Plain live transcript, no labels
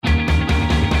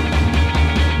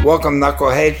Welcome,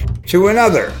 knuckleheads, to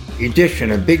another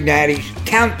edition of Big Daddy's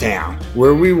Countdown,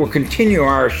 where we will continue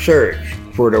our search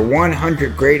for the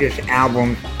 100 greatest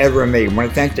albums ever made. I want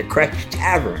to thank the Crest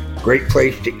Tavern. Great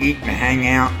place to eat and hang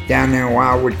out down there in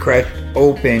Wildwood Crest.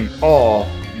 Open all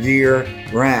year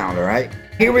round, all right?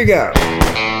 Here we go.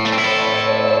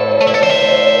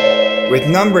 With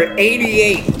number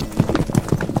 88,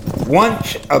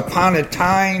 Once Upon a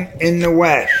Time in the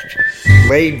West,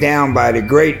 laid down by the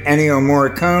great Ennio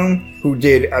Morricone, who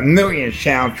did a million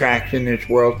soundtracks in this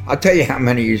world. I'll tell you how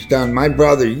many he's done. My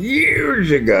brother,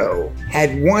 years ago,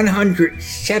 had 100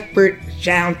 separate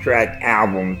soundtrack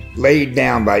albums laid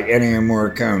down by Ennio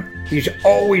Morricone. He's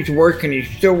always working. He's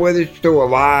still with us, still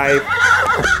alive.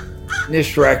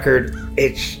 This record,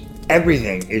 it's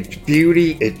everything. It's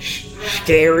beauty. It's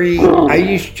scary. I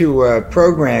used to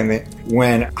program it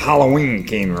when Halloween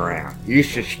came around. It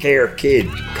used to scare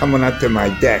kids coming up to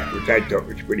my deck, which I thought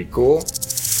was pretty cool.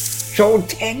 Sold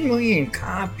 10 million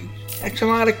copies. That's a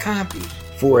lot of copies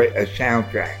for a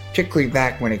soundtrack, particularly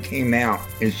back when it came out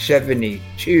in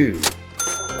 72.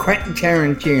 Quentin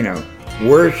Tarantino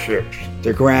worships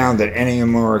the ground that Ennio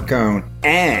Morricone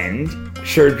and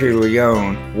Sergio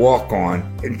Leone walk on.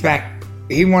 In fact,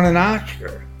 he won an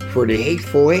Oscar for The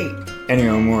Hateful Eight,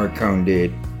 Ennio Morricone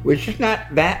did, which is not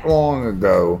that long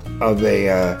ago of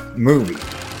a movie.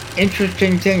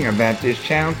 Interesting thing about this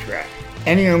soundtrack,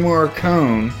 Ennio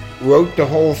Morricone wrote the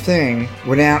whole thing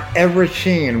without ever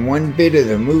seeing one bit of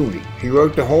the movie. He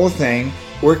wrote the whole thing,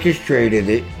 orchestrated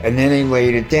it, and then he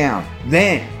laid it down.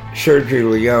 Then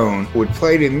Sergio Leone would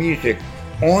play the music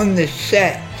on the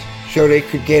set so they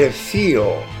could get a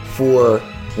feel for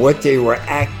what they were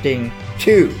acting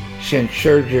to, since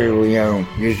Sergio Leone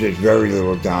uses very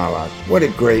little dialogue. What a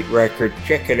great record.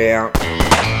 Check it out.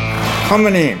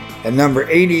 Coming in at number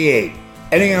 88,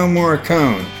 Ennio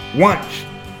Morricone, Once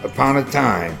Upon a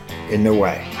Time in the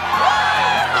West.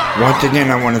 Once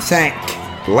again, I want to thank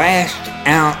Last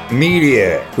Out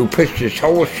Media, who puts this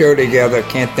whole show together.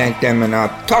 Can't thank them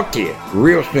enough. Talk to you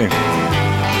real soon.